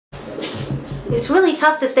it's really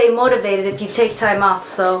tough to stay motivated if you take time off.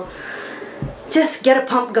 So just get a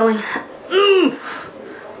pump going.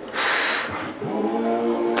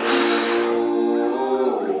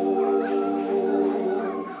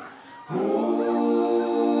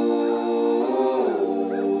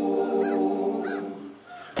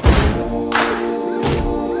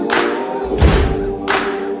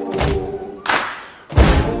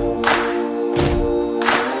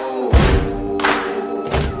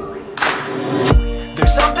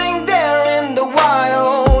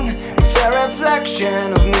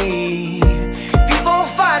 Of me. People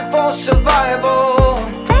fight for survival.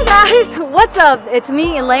 Hey guys, what's up? It's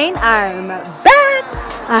me, Elaine. I'm back.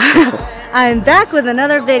 I'm back with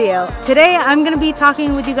another video. Today I'm gonna be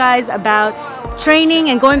talking with you guys about training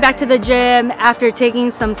and going back to the gym after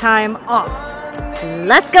taking some time off.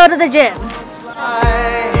 Let's go to the gym.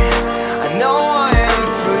 I know I am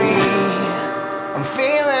free. I'm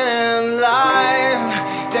feeling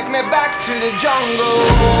alive. Take me back to the jungle.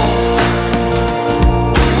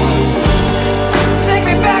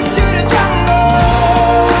 Back to the jungle.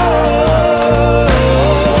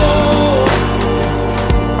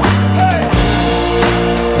 Hey.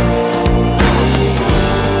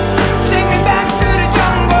 Take me back to the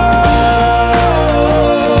jungle.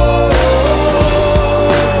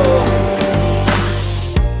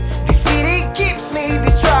 The city keeps me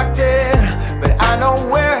distracted, but I know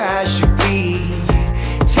where I should be.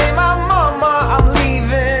 Tell my mama I'm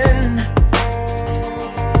leaving.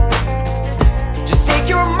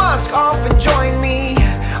 Your mask off and join me.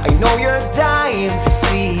 I know you're dying to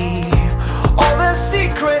see all the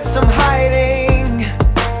secrets I'm hiding.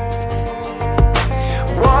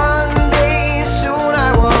 One day soon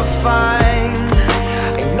I will find.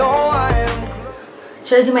 I know I am.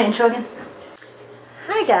 Should I do my intro again?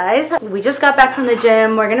 Hi guys, we just got back from the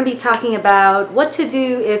gym. We're gonna be talking about what to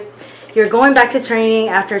do if you're going back to training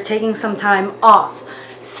after taking some time off.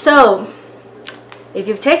 So if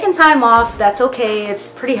you've taken time off, that's okay. It's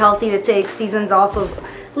pretty healthy to take seasons off of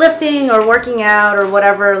lifting or working out or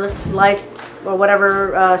whatever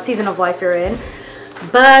season of life you're in.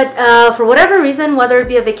 But for whatever reason, whether it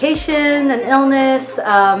be a vacation, an illness,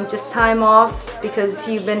 just time off because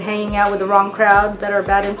you've been hanging out with the wrong crowd that are a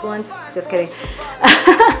bad influence, just kidding.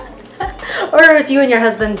 Or if you and your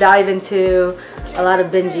husband dive into a lot of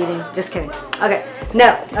binge eating, just kidding. Okay,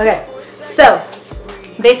 no, okay. So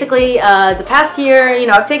basically, the past year,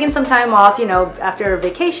 I've taken some time off, after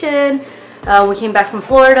vacation. We came back from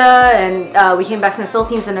Florida and we came back from the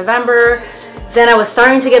Philippines in November. Then I was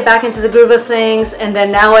starting to get back into the groove of things, and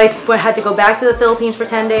then now I had to go back to the Philippines for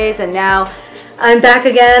 10 days, and now I'm back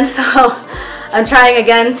again. So I'm trying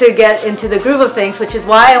again to get into the groove of things, which is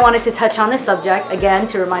why I wanted to touch on this subject again,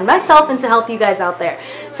 to remind myself and to help you guys out there.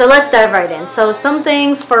 So let's dive right in. So some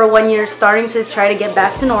things for when you're starting to try to get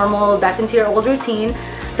back to normal, back into your old routine.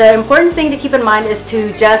 The important thing to keep in mind is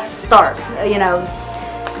to just start.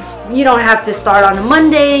 You don't have to start on a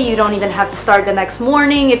Monday. You don't even have to start the next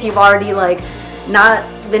morning if you've already not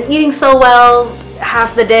been eating so well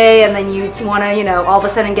half the day, and then you want to all of a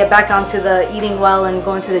sudden get back onto the eating well and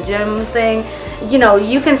going to the gym thing.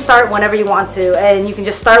 You can start whenever you want to, and you can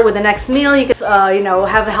just start with the next meal. You can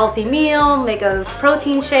have a healthy meal, make a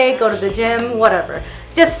protein shake, go to the gym, whatever.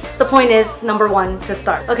 Just the point is, number one, to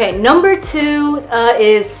start. Okay, number two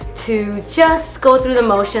is to just go through the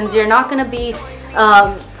motions. You're not going to be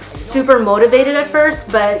super motivated at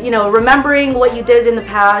first, but remembering what you did in the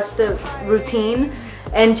past, the routine,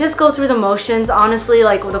 and just go through the motions. Honestly,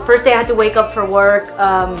 the first day I had to wake up for work,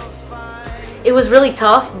 it was really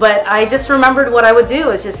tough, but I just remembered what I would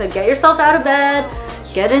do. It's just get yourself out of bed,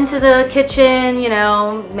 get into the kitchen,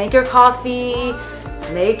 make your coffee,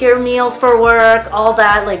 make your meals for work, all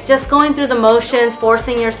that. Just going through the motions,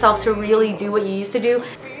 forcing yourself to really do what you used to do.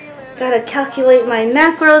 Gotta calculate my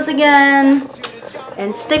macros again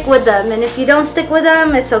and stick with them. And if you don't stick with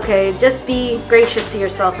them, it's okay. Just be gracious to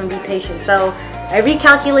yourself and be patient. So I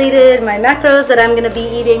recalculated my macros that I'm gonna be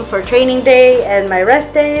eating for training day and my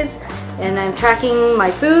rest days, and I'm tracking my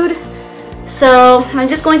food. So I'm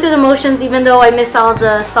just going through the motions, even though I miss all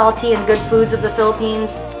the salty and good foods of the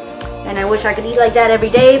Philippines. And I wish I could eat like that every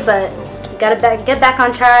day, but gotta get back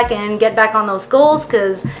on track and get back on those goals,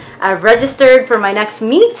 because I've registered for my next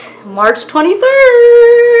meet, March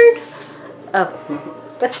 23rd. Oh,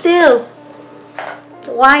 but still,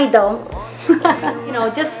 why though?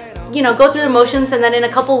 Just go through the motions, and then in a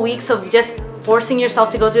couple weeks of just forcing yourself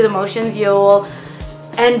to go through the motions, you'll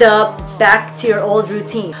end up back to your old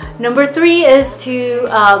routine. Number three is to,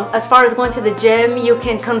 as far as going to the gym, you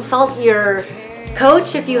can consult your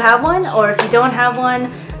coach if you have one, or if you don't have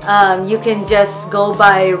one, you can just go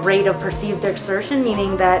by rate of perceived exertion,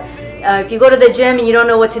 meaning that if you go to the gym and you don't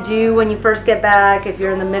know what to do when you first get back, if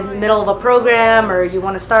you're in the middle of a program or you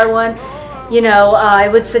want to start one, you know, I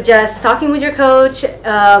would suggest talking with your coach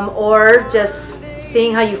or just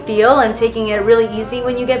seeing how you feel and taking it really easy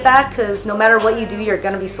when you get back, because no matter what you do, you're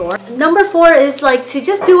gonna be sore. Number 4 is like to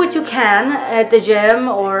just do what you can at the gym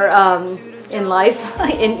or in life,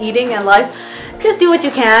 in eating and life. Just do what you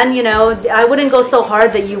can, you know. I wouldn't go so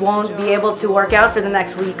hard that you won't be able to work out for the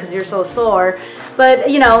next week because you're so sore. But,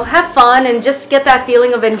 you know, have fun and just get that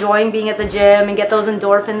feeling of enjoying being at the gym and get those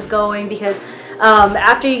endorphins going, because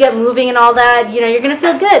after you get moving and all that, you know, you're gonna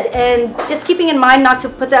feel good. And just keeping in mind not to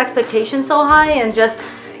put the expectation so high, and just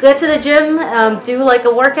go to the gym, do like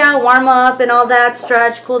a workout, warm up and all that,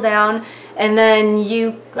 stretch, cool down, and then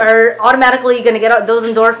you are automatically gonna get those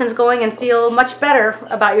endorphins going and feel much better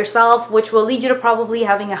about yourself, which will lead you to probably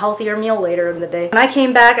having a healthier meal later in the day. When I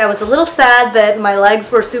came back, I was a little sad that my legs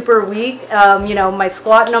were super weak. You know, my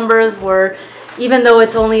squat numbers were, even though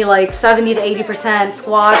it's only like 70 to 80%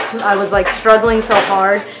 squats, I was like struggling so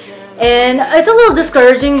hard. And it's a little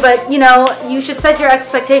discouraging, but you know, you should set your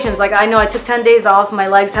expectations. Like, I know I took 10 days off, my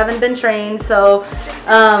legs haven't been trained, so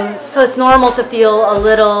so it's normal to feel a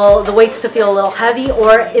little, the weights to feel a little heavy,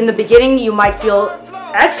 or in the beginning you might feel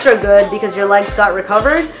extra good because your legs got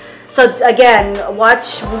recovered. So again,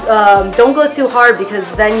 watch, don't go too hard, because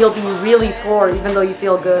then you'll be really sore even though you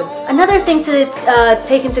feel good. Another thing to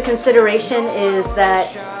take into consideration is that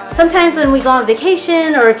sometimes when we go on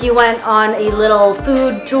vacation, or if you went on a little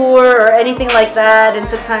food tour or anything like that and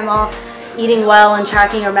took time off eating well and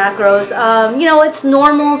tracking your macros, you know, it's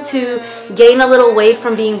normal to gain a little weight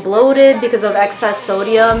from being bloated because of excess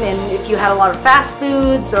sodium. And if you had a lot of fast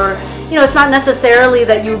foods, or, you know, it's not necessarily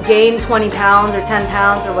that you gained 20 pounds or 10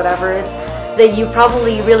 pounds or whatever, it's that you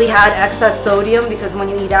probably really had excess sodium, because when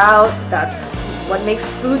you eat out, that's what makes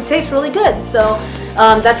food taste really good. So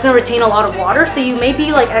that's going to retain a lot of water, so you may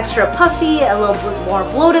be like extra puffy, a little bit more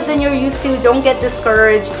bloated than you're used to. Don't get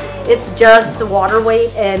discouraged. It's just water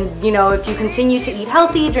weight. And you know, if you continue to eat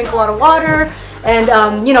healthy, drink a lot of water,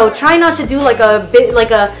 and you know, try not to do like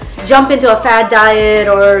a jump into a fad diet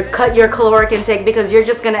or cut your caloric intake, because you're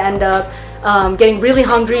just going to end up getting really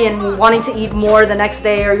hungry and wanting to eat more the next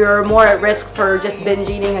day, or you're more at risk for just binge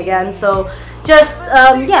eating again. So just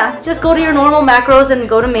yeah, just go to your normal macros and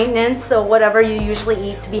go to maintenance, so whatever you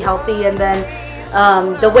usually eat to be healthy, and then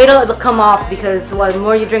the weight will come off, because the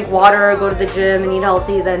more you drink water, go to the gym and eat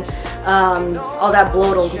healthy, then all that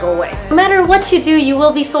bloat will go away. No matter what you do, you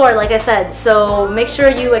will be sore, like I said, so make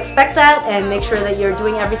sure you expect that, and make sure that you're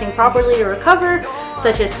doing everything properly to recover,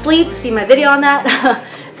 such as sleep. See my video on that.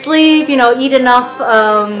 Sleep, you know, eat enough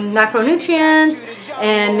macronutrients,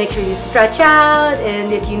 and make sure you stretch out,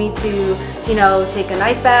 and if you need to, you know, take an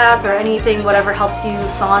ice bath or anything, whatever helps you,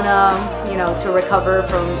 sauna, you know, to recover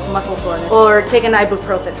from muscle soreness, or take an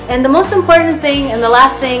ibuprofen. And the most important thing, and the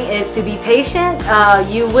last thing, is to be patient.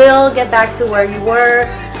 You will get back to where you were,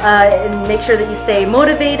 and make sure that you stay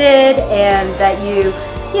motivated, and that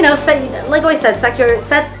you know, like I said,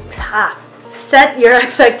 set your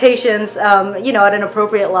expectations, you know, at an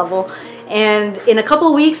appropriate level. And in a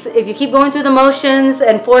couple weeks, if you keep going through the motions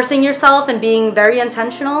and forcing yourself and being very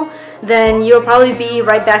intentional, then you'll probably be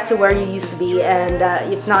right back to where you used to be, and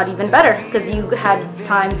if not even better, because you had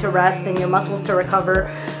time to rest and your muscles to recover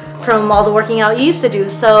from all the working out you used to do.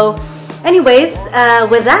 So anyways,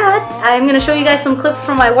 with that, I'm going to show you guys some clips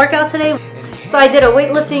from my workout today. So I did a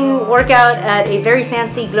weightlifting workout at a very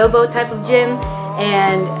fancy Globo type of gym,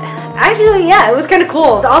 and actually, yeah, it was kind of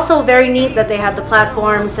cool. It's also very neat that they have the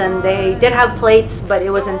platforms, and they did have plates, but it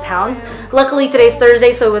was in pounds. Luckily, today's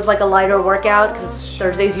Thursday, so it was like a lighter workout, because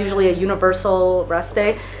Thursday is usually a universal rest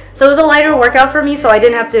day. So it was a lighter workout for me, so I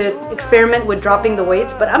didn't have to experiment with dropping the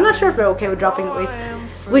weights, but I'm not sure if they're okay with dropping the weights.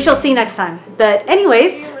 We shall see next time. But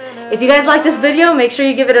anyways, if you guys like this video, make sure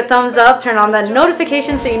you give it a thumbs up, turn on that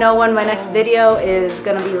notification so you know when my next video is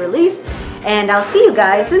gonna be released, and I'll see you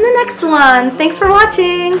guys in the next one. Thanks for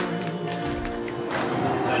watching!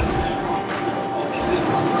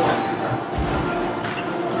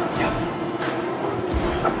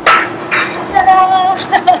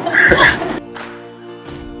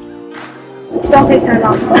 Don't take time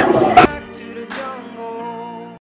off.